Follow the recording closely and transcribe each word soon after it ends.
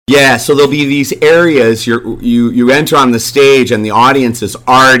Yeah, so there'll be these areas you enter on the stage and the audience is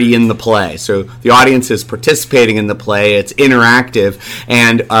already in the play. So the audience is participating in the play, it's interactive,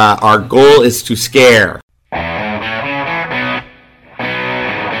 and our goal is to scare.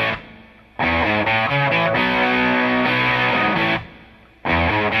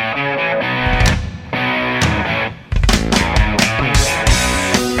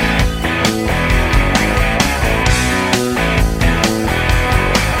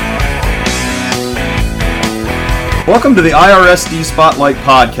 Welcome to the IRSD Spotlight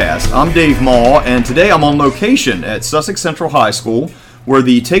Podcast. I'm Dave Maw, and today I'm on location at Sussex Central High School, where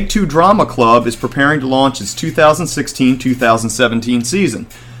the Take Two Drama Club is preparing to launch its 2016-2017 season.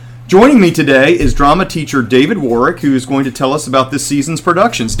 Joining me today is drama teacher David Warick, who is going to tell us about this season's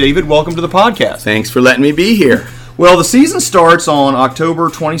productions. David, welcome to the podcast. Thanks for letting me be here. Well, the season starts on October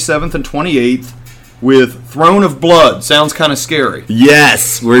 27th and 28th with Throne of Blood. Sounds kind of scary.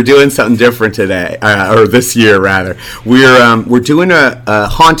 Yes, we're doing something different today, or this year rather. We're doing a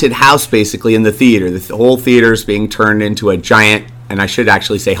haunted house basically in the theater. The whole theater is being turned into a giant, and I should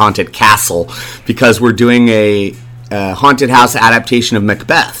actually say haunted castle, because we're doing a haunted house adaptation of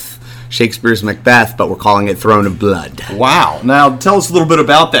Macbeth. Shakespeare's Macbeth, but we're calling it Throne of Blood. Wow. Now, tell us a little bit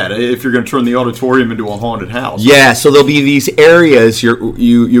about that, if you're going to turn the auditorium into a haunted house. Yeah, so there'll be these areas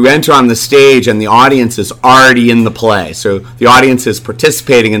you enter on the stage and the audience is already in the play. So the audience is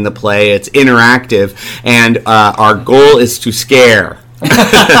participating in the play, it's interactive, and our goal is to scare.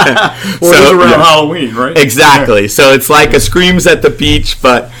 It's around Halloween, right? Exactly. So it's like a Screams at the Beach,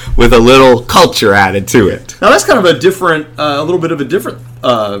 but with a little culture added to it. Now, that's kind of a little bit of a different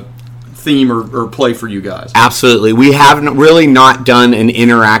theme or play for you guys. Absolutely. We haven't really not done an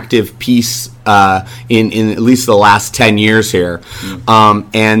interactive piece in at least the last 10 years here.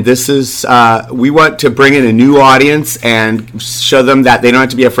 And this is, we want to bring in a new audience and show them that they don't have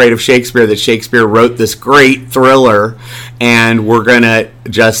to be afraid of Shakespeare, that Shakespeare wrote this great thriller, and we're going to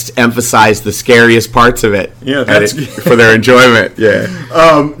just emphasize the scariest parts of it, for their enjoyment. Yeah.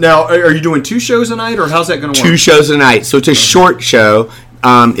 Now, are you doing 2 shows a night, or how's that going to work? 2 shows a night. So it's a short show.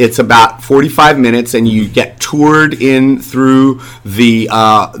 It's about 45 minutes, and you get toured in through the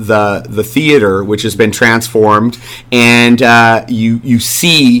theater, which has been transformed, and you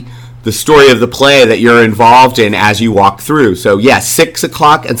see the story of the play that you're involved in as you walk through. So yes, 6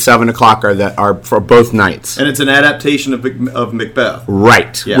 o'clock and 7 o'clock are for both nights. And it's an adaptation of Macbeth,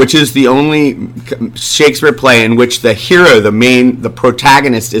 right? Yeah. Which is the only Shakespeare play in which the hero, the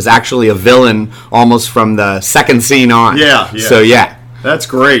protagonist, is actually a villain almost from the second scene on. Yeah. So yeah. That's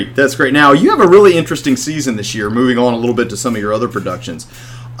great. Now, you have a really interesting season this year, moving on a little bit to some of your other productions.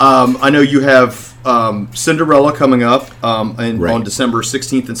 I know you have Cinderella coming up on December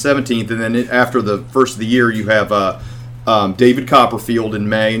 16th and 17th, and then after the first of the year, you have David Copperfield in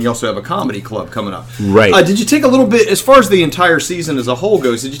May, and you also have a comedy club coming up. Right. Did you take a little bit, as far as the entire season as a whole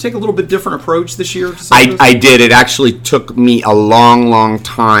goes, did you take a little bit different approach this year? I did. It actually took me a long, long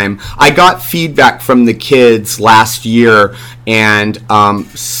time. I got feedback from the kids last year, and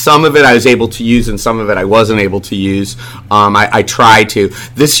some of it I was able to use and some of it I wasn't able to use. I tried to.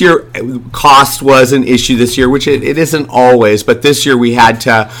 This year, cost was an issue this year, which it isn't always, but this year we had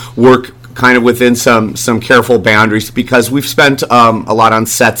to work kind of within some careful boundaries, because we've spent a lot on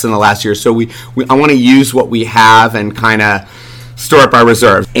sets in the last year. So I want to use what we have and kind of store up our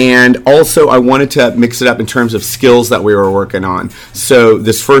reserves. And also I wanted to mix it up in terms of skills that we were working on. So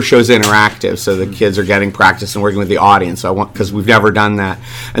this first show is interactive, so the kids are getting practice and working with the audience. So because we've never done that.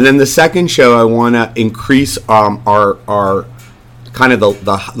 And then the second show, I want to increase our kind of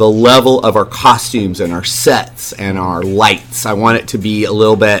the level of our costumes and our sets and our lights. I want it to be a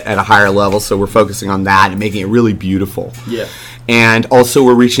little bit at a higher level, so we're focusing on that and making it really beautiful. Yeah. And also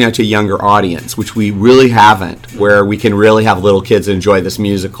we're reaching out to a younger audience, which we really haven't, where we can really have little kids enjoy this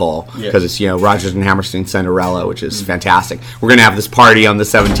musical, because it's, Rodgers and Hammerstein's Cinderella, which is fantastic. We're going to have this party on the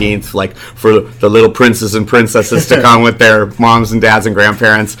 17th, like for the little princes and princesses to come with their moms and dads and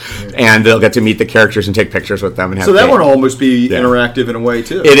grandparents, and they'll get to meet the characters and take pictures with them. And have so that would almost be interactive in a way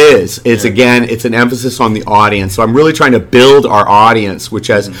too. It is. It's again, it's an emphasis on the audience. So I'm really trying to build our audience, which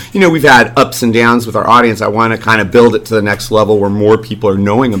has, we've had ups and downs with our audience. I want to kind of build it to the next level where more people are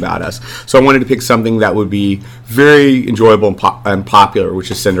knowing about us. So I wanted to pick something that would be very enjoyable and popular,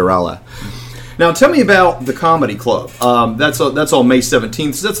 which is Cinderella. Now, tell me about the Comedy Club. That's on May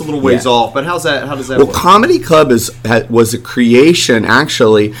 17th, so that's a little ways off. But how does that work? Well, Comedy Club was a creation,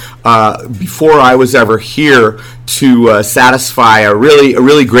 actually, before I was ever here, to satisfy a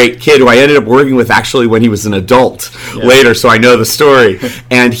really great kid who I ended up working with actually when he was an adult later, so I know the story.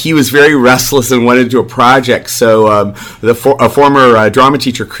 And he was very restless and wanted to do a project, so a former drama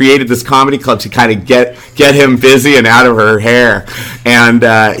teacher created this comedy club to kind of get him busy and out of her hair.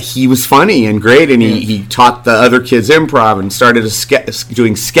 And he was funny and great, and he taught the other kids improv and started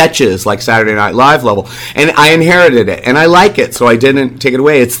doing sketches like Saturday Night Live level. And I inherited it, and I like it, so I didn't take it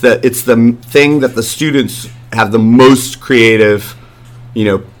away. It's the thing that the students have the most creative,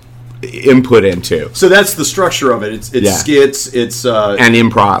 input into. So that's the structure of it. It's skits, it's and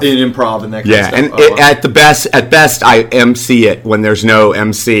improv, and that kind of stuff. And at best, I MC it when there's no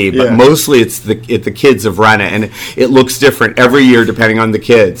MC, but mostly it's the kids have run it, and it looks different every year depending on the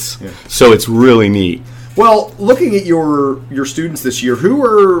kids. Yeah. So it's really neat. Well, looking at your students this year, who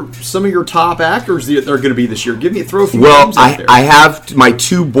are some of your top actors that are going to be this year? Throw a few names out there. I have my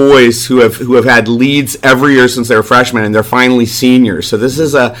two boys who have had leads every year since they were freshmen, and they're finally seniors. So this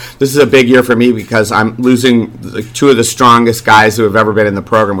is a big year for me because I'm losing two of the strongest guys who have ever been in the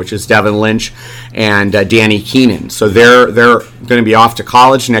program, which is Devin Lynch and Danny Keenan. So they're going to be off to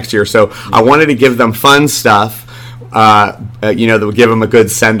college next year. So I wanted to give them fun stuff. That would give them a good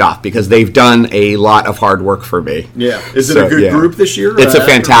send-off because they've done a lot of hard work for me. Yeah. Is it a good group this year? It's a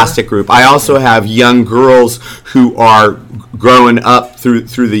fantastic group. I also have young girls who are growing up through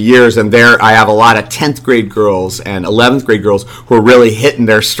the years, and I have a lot of 10th grade girls and 11th grade girls who are really hitting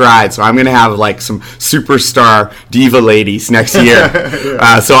their stride. So I'm going to have like some superstar diva ladies next year.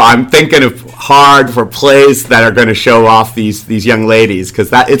 So I'm thinking of hard for plays that are going to show off these young ladies because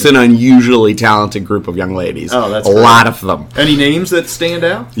it's an unusually talented group of young ladies. Oh, that's a lot of them. Any names that stand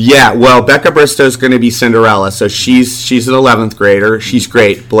out? Yeah, well, Becca Bristow's going to be Cinderella, so she's an 11th grader. She's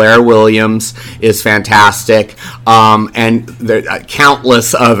great. Blair Williams is fantastic, and there are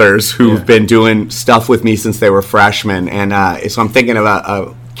countless others who've been doing stuff with me since they were freshmen, and so I'm thinking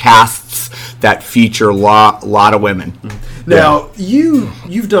of casts that feature a lot of women. Now,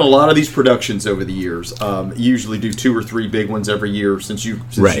 you've done a lot of these productions over the years. You usually do 2 or 3 big ones every year since you've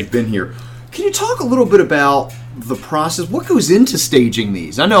been here. Can you talk a little bit about the process? What goes into staging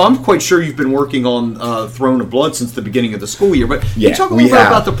these? I know I'm quite sure you've been working on Throne of Blood since the beginning of the school year, but can you talk a little bit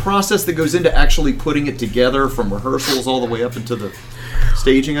about the process that goes into actually putting it together from rehearsals all the way up into the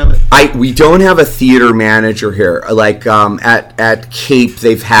staging of it? We don't have a theater manager here. Like at Cape,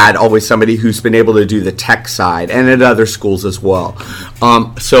 they've had always somebody who's been able to do the tech side, and at other schools as well.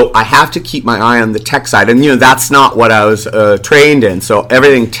 So I have to keep my eye on the tech side, and that's not what I was trained in. So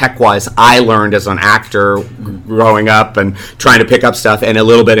everything tech-wise, I learned as an actor growing up and trying to pick up stuff, and a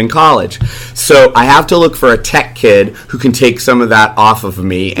little bit in college. So I have to look for a tech kid who can take some of that off of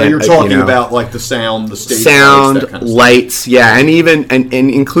me. Now, and you're talking about like the sound, the stage lights, and even and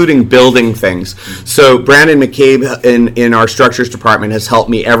including building things. So Brandon McCabe in our structures department has helped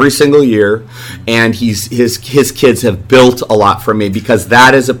me every single year, and his kids have built a lot for me because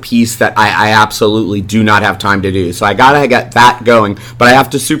that is a piece that I absolutely do not have time to do. So I gotta get that going, but I have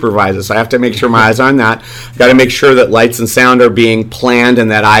to supervise it. So I have to make sure my eyes are on that. Got to make sure that lights and sound are being planned and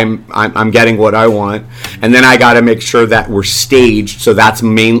that I'm getting what I want. And then I got to make sure that we're staged. So that's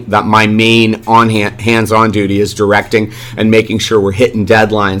my main hands-on duty is directing and making sure we're hitting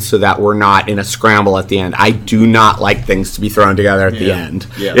deadlines so that we're not in a scramble at the end. I do not like things to be thrown together at the end.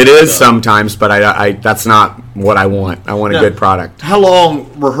 Yeah, it is sometimes, but I that's not what I want. I want a good product. How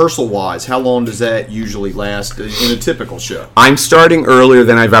long, rehearsal-wise, how long does that usually last in a typical show? I'm starting earlier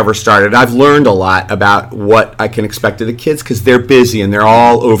than I've ever started. I've learned a lot about what I can expect of the kids because they're busy and they're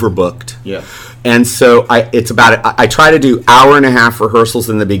all overbooked. Yeah. And so I try to do hour and a half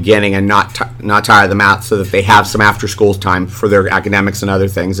rehearsals in the beginning and not tire them out so that they have some after school time for their academics and other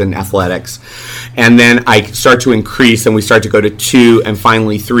things and athletics. And then I start to increase and we start to go to 2 and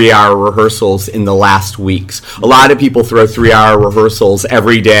finally 3-hour rehearsals in the last weeks. A lot of people throw 3-hour rehearsals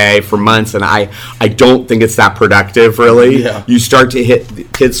every day for months, and I don't think it's that productive really. Yeah. Kids start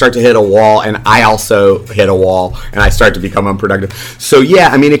to hit a wall, and I also hit a wall and I start to become unproductive. So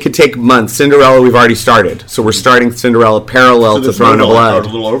it could take months. Cinderella, we've already started. So we're starting Cinderella parallel to Throne of Blood. A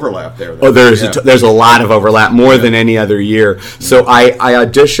little overlap there. Oh, there's a lot of overlap, more than any other year. So I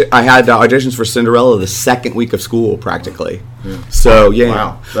had auditions for Cinderella the second week of school, practically. Yeah. So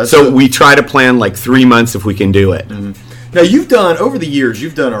wow. We try to plan like 3 months if we can do it. Mm-hmm. Now, over the years,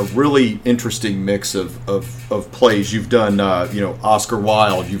 you've done a really interesting mix of plays. You've done, Oscar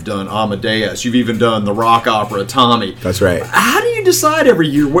Wilde. You've done Amadeus. You've even done the rock opera Tommy. That's right. How do you decide every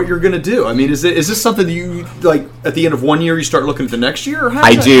year what you're going to do? I mean, is this something that you, like, at the end of one year you start looking at the next year? Or how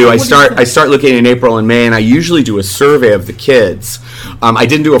I do. I start looking in April and May, and I usually do a survey of the kids. I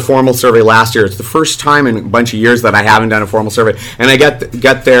didn't do a formal survey last year. It's the first time in a bunch of years that I haven't done a formal survey, and I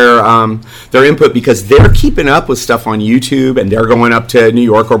get their input because they're keeping up with stuff on YouTube, and they're going up to New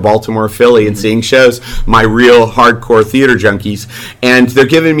York or Baltimore or Philly and seeing shows. My real hardcore theater junkies, and they're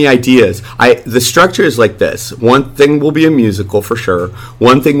giving me ideas. The structure is like this: one thing will be a musical for sure.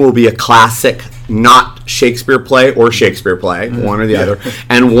 One thing will be a classic, not Shakespeare play or Shakespeare play, one or the other,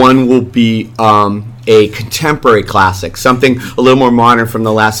 and one will be a contemporary classic, something a little more modern from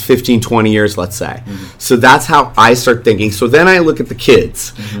the last 15, 20 years, let's say. So that's how I start thinking. So then I look at the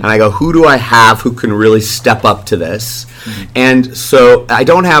kids, and I go, who do I have who can really step up to this? And so I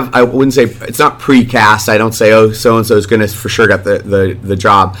wouldn't say, it's not pre-cast. I don't say, oh, so-and-so is going to for sure get the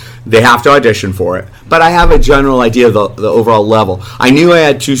job. They have to audition for it. But I have a general idea of the overall level. I knew I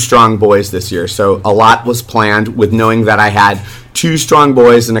had 2 strong boys this year, so a lot was planned with knowing that I had 2 strong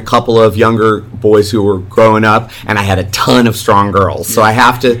boys and a couple of younger boys who were growing up, and I had a ton of strong girls. So I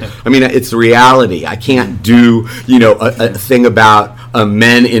have to, it's the reality. I can't do, a thing about a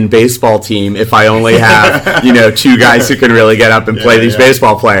men in baseball team if I only have, 2 guys who can really get up and play these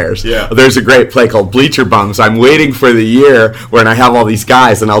baseball players. Yeah. There's a great play called Bleacher Bums. I'm waiting for the year when I have all these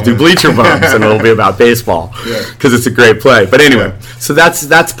guys and I'll do Bleacher Bums and it'll be about baseball because it's a great play. But anyway, so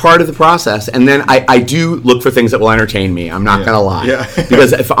that's part of the process. And then I do look for things that will entertain me. I'm not going to lie. Yeah.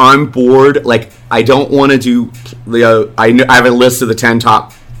 Because if I'm bored, I don't want to do, I have a list of the 10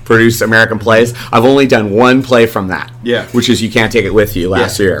 top produced American plays. I've only done one play from that, which is You Can't Take It With You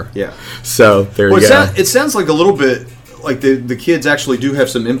last year. Yeah. So there you go. It sounds like a little bit like the kids actually do have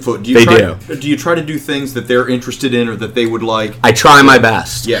some input. Do you try to do things that they're interested in or that they would like? I try my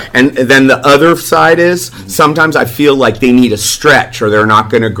best. Yeah. And then the other side is sometimes I feel like they need a stretch or they're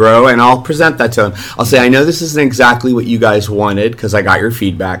not going to grow, and I'll present that to them. I'll say, I know this isn't exactly what you guys wanted because I got your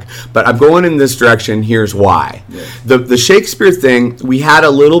feedback, but I'm going in this direction. Here's why. Yeah. The Shakespeare thing, we had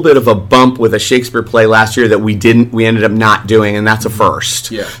a little bit of a bump with a Shakespeare play last year that we ended up not doing, and that's a first.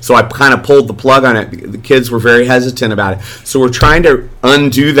 Yeah. So I kind of pulled the plug on it. The kids were very hesitant about it. So we're trying to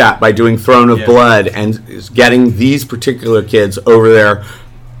undo that by doing Throne of Blood and getting these particular kids over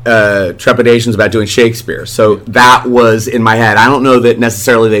their trepidations about doing Shakespeare. So that was in my head. I don't know that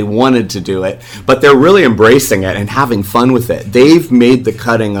necessarily they wanted to do it, but they're really embracing it and having fun with it. They've made the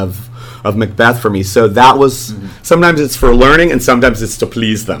cutting of Macbeth for me. So that was, sometimes it's for learning and sometimes it's to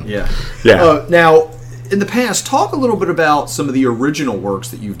please them. Yeah. Now, in the past, talk a little bit about some of the original works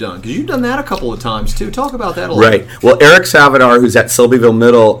that you've done, because you've done that a couple of times too. Talk about that a little bit. Right. Well, Eric Savadar, who's at Selbyville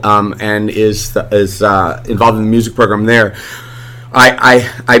Middle and is involved in the music program there,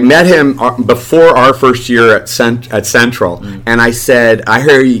 I met him before our first year at Central, and I said, I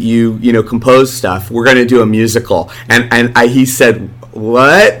hear you compose stuff. We're going to do a musical, and he said,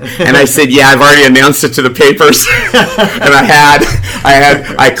 what? And I said, yeah, I've already announced it to the papers. And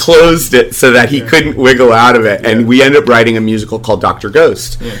I closed it so that he couldn't wiggle out of it. And we ended up writing a musical called Dr.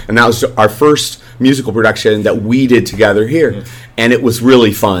 Ghost. Yeah. And that was our first musical production that we did together here. Yeah. And it was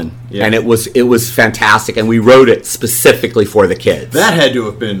really fun. Yeah. And it was fantastic. And we wrote it specifically for the kids. That had to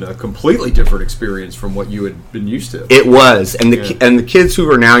have been a completely different experience from what you had been used to. It was. And the kids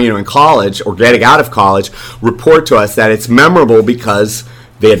who are now in college or getting out of college report to us that it's memorable because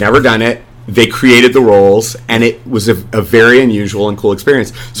they had never done it. They created the roles, and it was a very unusual and cool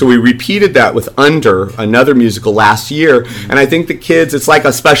experience. So we repeated that with Under, another musical, last year, and I think the kids, it's like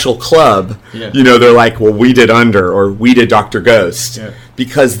a special club. Yeah. They're like, well, we did Under, or we did Dr. Ghost,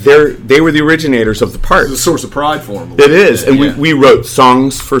 because they were the originators of the part. It's a source of pride for them. It is, and we wrote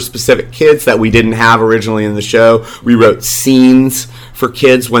songs for specific kids that we didn't have originally in the show. We wrote scenes for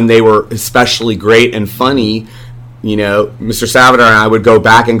kids when they were especially great and funny. Mr. Savadar and I would go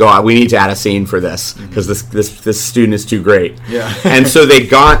back and go, we need to add a scene for this because this student is too great. Yeah. And so they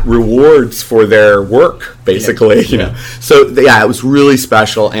got rewards for their work, basically. So it was really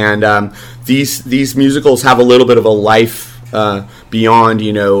special. And these musicals have a little bit of a life beyond.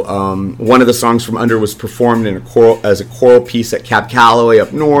 One of the songs from Under was performed in as a choral piece at Cab Calloway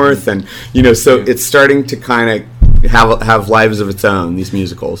up north, and so it's starting to kind of have lives of its own, these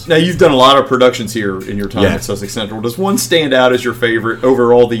musicals. Now, you've done a lot of productions here in your time at Sussex Central. Does one stand out as your favorite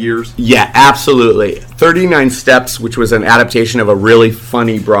over all the years? Yeah, absolutely. 39 Steps, which was an adaptation of a really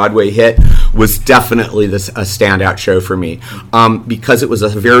funny Broadway hit, was definitely a standout show for me because it was a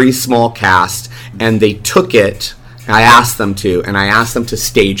very small cast, and they took it, I asked them to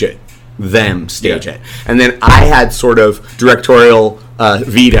stage it. And then I had sort of directorial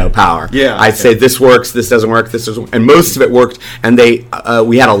veto power. I'd say this works, this doesn't work, this doesn't, and most of it worked. And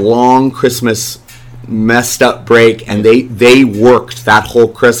we had a long Christmas messed up break, and they worked that whole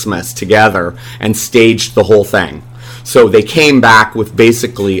Christmas together and staged the whole thing. So they came back with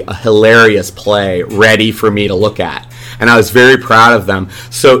basically a hilarious play ready for me to look at, and I was very proud of them.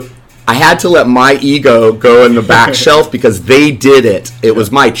 So I had to let my ego go in the back shelf because they did it. It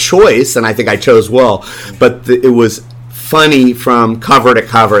was my choice, and I think I chose well, but it was funny from cover to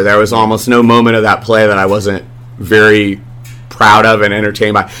cover. There was almost no moment of that play that I wasn't very proud of and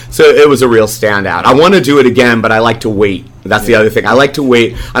entertained by. So it was a real standout. I want to do it again, but I like to wait. That's the other thing. I like to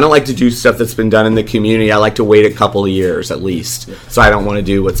wait. I don't like to do stuff that's been done in the community. I like to wait a couple of years at least. So I don't want to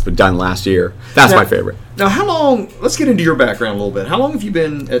do what's been done last year. That's my favorite. Now, how long? Let's get into your background a little bit. How long have you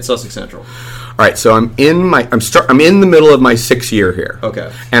been at Sussex Central? All right, so I'm in the middle of my 6th year here.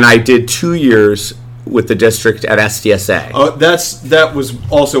 Okay. And I did 2 years with the district at SDSA. That was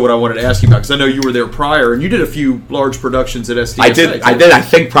also what I wanted to ask you about, because I know you were there prior, and you did a few large productions at SDSA. I did. I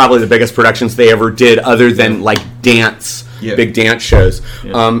think probably the biggest productions they ever did, other than like dance. Yeah. Big dance shows.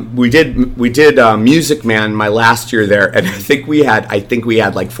 Yeah. We did Music Man my last year there, and I think we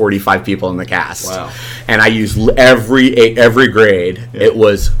had like 45 people in the cast. Wow! And I used every grade. Yeah. It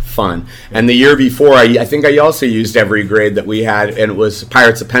was fun. Yeah. And the year before, I think I also used every grade that we had, and it was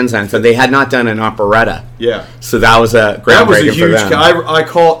Pirates of Penzance, and they had not done an operetta. Yeah. So that was a groundbreaker for them. I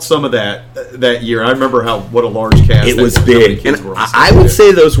caught some of that year. I remember what a large cast. It was big, and I would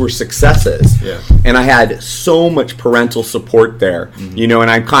say those were successes. Yeah. And I had so much parental support there, mm-hmm. And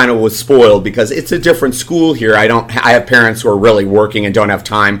I kind of was spoiled because it's a different school here. I have parents who are really working and don't have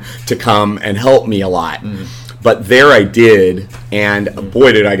time to come and help me a lot. Mm-hmm. But there I did, and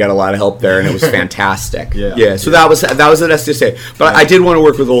boy, did I get a lot of help there, and it was fantastic. So that was at SDSA. But I did want to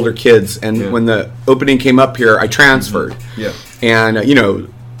work with older kids, and when the opening came up here, I transferred. Mm-hmm. Yeah. And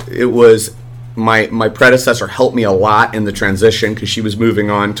it was my predecessor helped me a lot in the transition because she was moving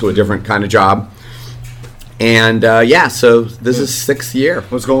on to a different kind of job. And so this is 6th year.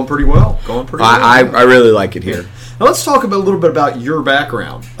 Well, it's going pretty well. I really like it here. Now let's talk a little bit about your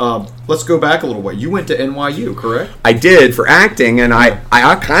background. Let's go back a little way. You went to NYU, correct? I did for acting, and I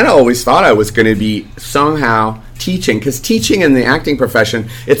kind of always thought I was going to be somehow teaching, because teaching in the acting profession,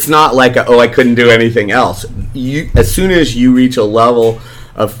 it's not like I couldn't do anything else. As soon as you reach a level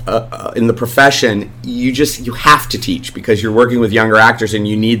of in the profession, you have to teach because you're working with younger actors and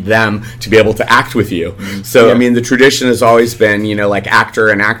you need them to be able to act with you. Mm-hmm. So I mean, the tradition has always been like actor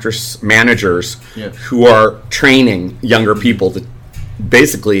and actress managers who are training younger people to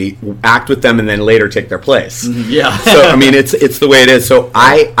basically act with them and then later take their place. Mm-hmm. Yeah. So I mean, it's the way it is. So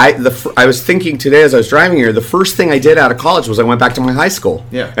I was thinking today as I was driving here, the first thing I did out of college was I went back to my high school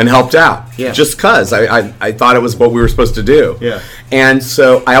and helped out. Yeah. Just because I thought it was what we were supposed to do. Yeah. And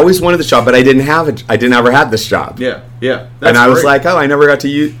so I always wanted this job, but I never had this job. Yeah. Yeah. And I was like, I never got to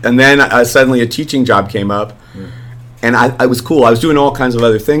use. And then suddenly a teaching job came up. Yeah. And I was cool. I was doing all kinds of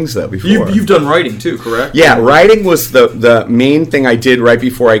other things though before. You've done writing too, correct? Yeah, writing was the main thing I did right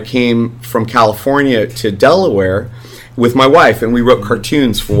before I came from California to Delaware with my wife, and we wrote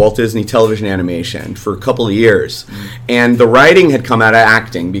cartoons for Walt Disney Television Animation for a couple of years. Mm-hmm. And the writing had come out of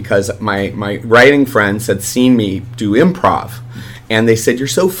acting because my writing friends had seen me do improv. And they said, "You're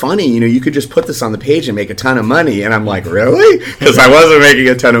so funny, you could just put this on the page and make a ton of money." And I'm like, really? Because I wasn't making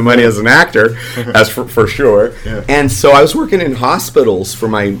a ton of money as an actor, as for sure. Yeah. And so I was working in hospitals for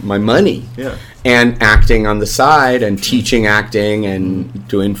my money and acting on the side and teaching acting and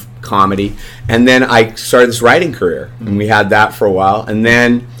doing comedy. And then I started this writing career, and we had that for a while. And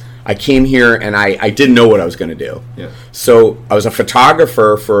then I came here, and I didn't know what I was going to do. Yeah. So I was a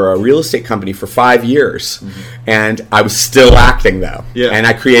photographer for a real estate company for 5 years, and I was still acting though. Yeah. And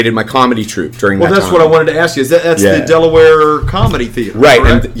I created my comedy troupe during that time. Well, that's what I wanted to ask you. That's the Delaware Comedy Theater, right?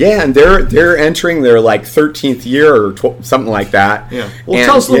 Correct? And they're entering their 13th year or something like that. Yeah. Well,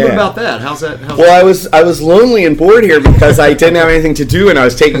 tell us a little bit about that. How's that? I was lonely and bored here because I didn't have anything to do, and I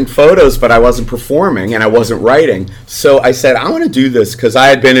was taking photos, but I wasn't performing and I wasn't writing. So I said, I want to do this because I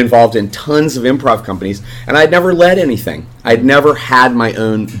had been involved in tons of improv companies, and I'd never led anything. I'd never had my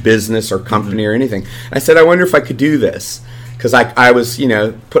own business or company or anything. I said, I wonder if I could do this. Because I was,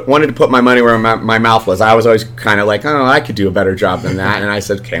 wanted to put my money where my mouth was. I was always kind of like, I could do a better job than that. And I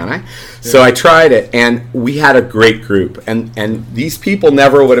said, can I? Yeah. So I tried it, and we had a great group. And these people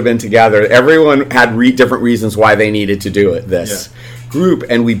never would have been together. Everyone had different reasons why they needed to do it, this group.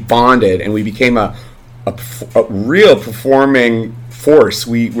 And we bonded, and we became a real performing force.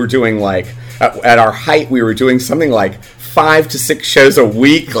 We were doing at our height, we were doing something like 5 to 6 shows a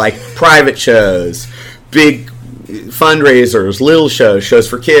week, like private shows, big fundraisers, little shows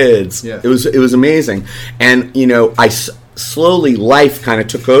for kids. Yeah. It was amazing. And slowly life kind of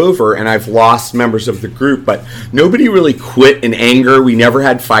took over, and I've lost members of the group, but nobody really quit in anger. We never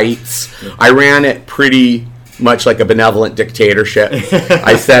had fights. I ran it pretty much like a benevolent dictatorship.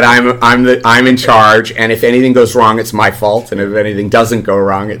 I said I'm in charge, and if anything goes wrong, it's my fault, and if anything doesn't go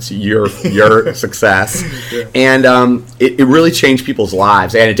wrong, it's your success. And it really changed people's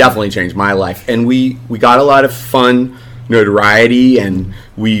lives, and it definitely changed my life. And we got a lot of fun notoriety, and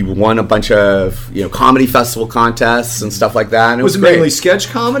we won a bunch of comedy festival contests and stuff like that. And was it mainly sketch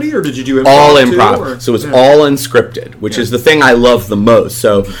comedy, or did you do improv all improv too, so it's all unscripted, which is the thing I love the most.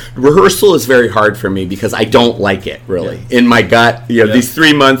 So rehearsal is very hard for me because I don't like it really in my gut. These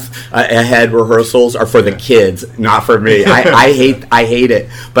 3 months ahead rehearsals are for the kids, not for me. I hate it,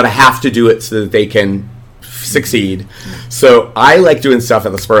 but I have to do it so that they can succeed. So I like doing stuff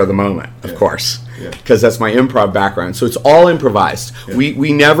at the spur of the moment, of course, because that's my improv background. So it's all improvised.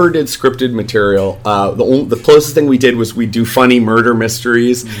 We never did scripted material. The closest thing we did was we do funny murder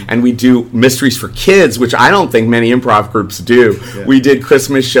mysteries, and we do mysteries for kids, which I don't think many improv groups do. We did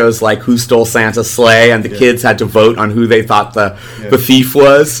Christmas shows like Who Stole Santa's Sleigh, and the kids had to vote on who they thought the thief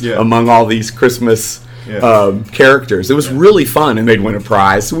was among all these Christmas characters. It was really fun, and they'd win a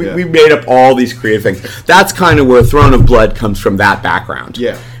prize. So we made up all these creative things. That's kind of where Throne of Blood comes from, that background.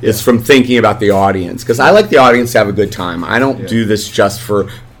 It's from thinking about the audience, because I like the audience to have a good time. I don't do this just for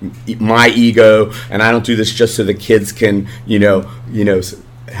my ego, and I don't do this just so the kids can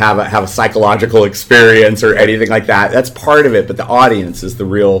have a psychological experience or anything like that. That's part of it, but the audience is the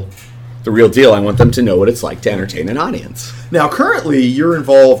real deal. I want them to know what it's like to entertain an audience. Now, currently, you're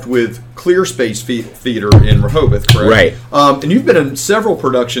involved with Clear Space Theater in Rehoboth, correct? Right. And you've been in several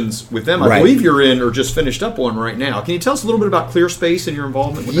productions with them. I believe you're in, or just finished up one right now. Can you tell us a little bit about Clear Space and your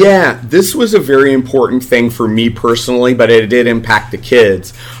involvement with them? Yeah, this was a very important thing for me personally, but it did impact the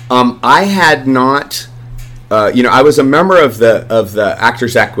kids. I had not... I was a member of the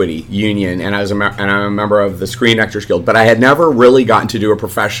Actors Equity Union, and I'm a member of the Screen Actors Guild, but I had never really gotten to do a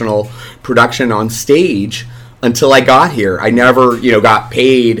professional production on stage until I got here. I never, got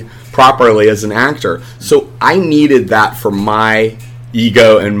paid properly as an actor, so I needed that for my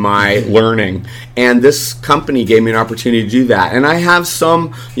ego and my learning, and this company gave me an opportunity to do that. And I have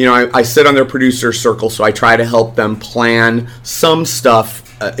some, I sit on their producer circle, so I try to help them plan some stuff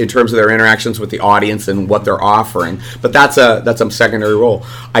in terms of their interactions with the audience and what they're offering, but that's a secondary role.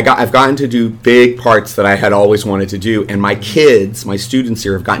 I've gotten to do big parts that I had always wanted to do, and my students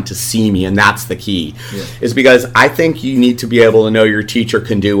here have gotten to see me, and that's the key. Is because I think you need to be able to know your teacher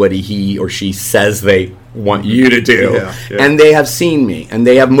can do what he or she says they want you to do. And they have seen me, and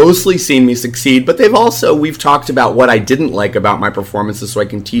they have mostly seen me succeed, but we've talked about what I didn't like about my performances, so I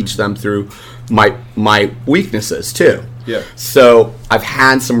can teach them through my weaknesses too. So I've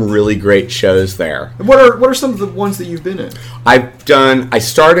had some really great shows there. What are some of the ones that you've been in? I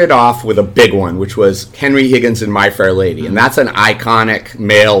started off with a big one, which was Henry Higgins in My Fair Lady, and that's an iconic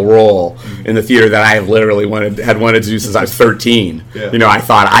male role in the theater that I have literally had wanted to do since I was 13. I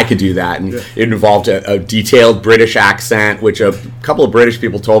thought I could do that, and it involved a detailed British accent, which a couple of British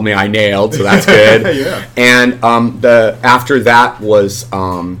people told me I nailed, so that's good. And after that was...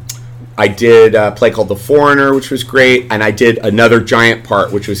 I did a play called The Foreigner, which was great, and I did another giant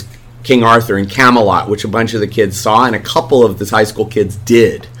part, which was King Arthur in Camelot, which a bunch of the kids saw, and a couple of the high school kids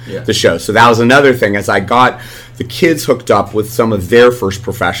did the show. So that was another thing, as I got the kids hooked up with some of their first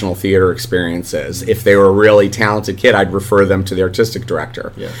professional theater experiences. If they were a really talented kid, I'd refer them to the artistic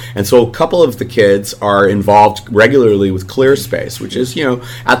director. And so a couple of the kids are involved regularly with Clear Space, which is,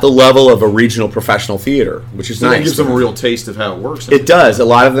 at the level of a regional professional theater, which is nice. It gives them a real taste of how it works. It does. A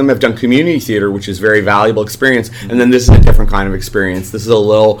lot of them have done community theater, which is a very valuable experience. And then this is a different kind of experience. This is a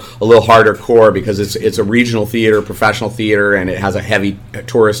little harder core because it's a regional theater, professional theater, and it has a heavy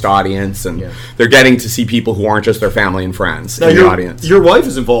tourist audience, and they're getting to see people who aren't just their family and friends in the audience. Your wife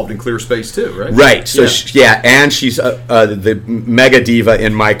is involved in Clear Space too, right? Right. So and she's the mega diva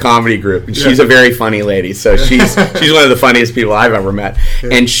in my comedy group. And she's a very funny lady. So she's one of the funniest people I've ever met.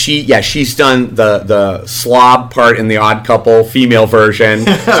 And she's done the slob part in The Odd Couple, female version.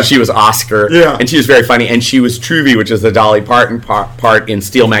 So she was Oscar. And she was very funny. And she was Truvy, which is the Dolly Parton part in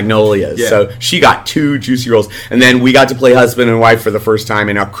Steel Magnolias. So she got 2 juicy roles. And then we got to play husband and wife for the first time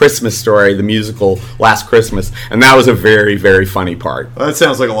in A Christmas Story, the musical Last Christmas. And that was a very, very funny part. Well, that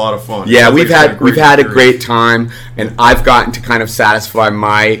sounds like a lot of fun. Yeah, we've had a great time, and I've gotten to kind of satisfy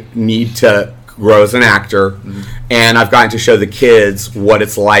my need to grow as an actor, and I've gotten to show the kids what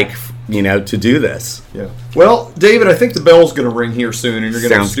it's like, to do this. Well, David, I think the bell's going to ring here soon, and you're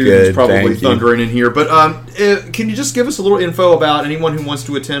going to have students probably thundering in here. But can you just give us a little info about anyone who wants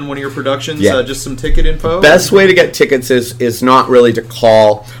to attend one of your productions? Yeah. Just some ticket info? Best way to get tickets is not really to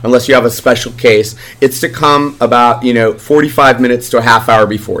call unless you have a special case. It's to come about 45 minutes to a half hour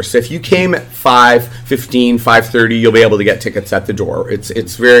before. So if you came at 5:15, 5:30, you'll be able to get tickets at the door.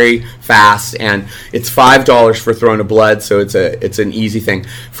 It's very fast, and it's $5 for Throne of Blood, so it's an easy thing.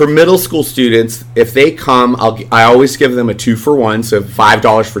 For middle school students, if they come, I always give them a 2-for-1, so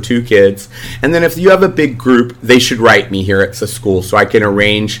 $5 for 2 kids. And then if you have a big group, they should write me here at the school so I can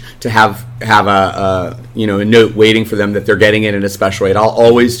arrange to have a note waiting for them that they're getting it at a special rate. I'll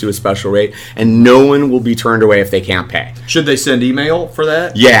always do a special rate, and no one will be turned away if they can't pay. Should they send email for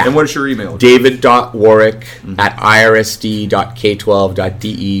that? Yeah. And what is your email? David.Warick at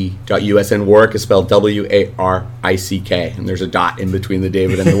irsd.k12.de.us, and Warick is spelled Warick, and there's a dot in between the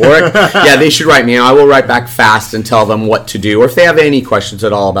David and the Warick. Yeah, they should write me. I will write back fast and tell them what to do, or if they have any questions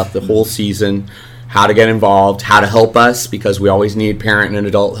at all about the whole season, how to get involved, how to help us, because we always need parent and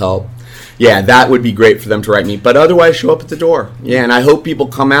adult help. Yeah, that would be great for them to write me. But otherwise, show up at the door. Yeah, and I hope people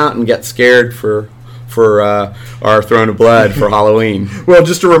come out and get scared for our Throne of Blood for Halloween. Well,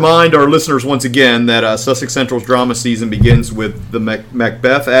 just to remind our listeners once again that Sussex Central's drama season begins with the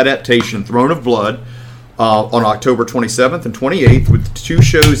Macbeth adaptation, Throne of Blood, on October 27th and 28th, with 2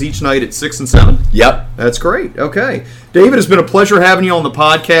 shows each night at 6 and 7. Yep. That's great. Okay. David, it's been a pleasure having you on the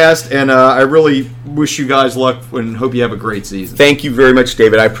podcast, and I really wish you guys luck and hope you have a great season. Thank you very much,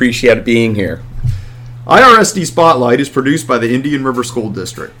 David. I appreciate being here. IRSD Spotlight is produced by the Indian River School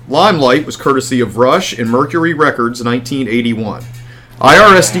District. Limelight was courtesy of Rush and Mercury Records, 1981.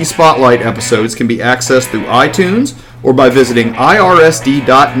 IRSD Spotlight episodes can be accessed through iTunes or by visiting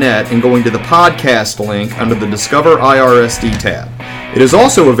irsd.net and going to the podcast link under the Discover IRSD tab. It is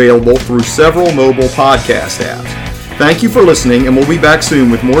also available through several mobile podcast apps. Thank you for listening, and we'll be back soon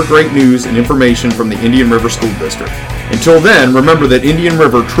with more great news and information from the Indian River School District. Until then, remember that Indian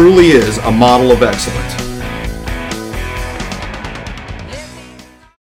River truly is a model of excellence.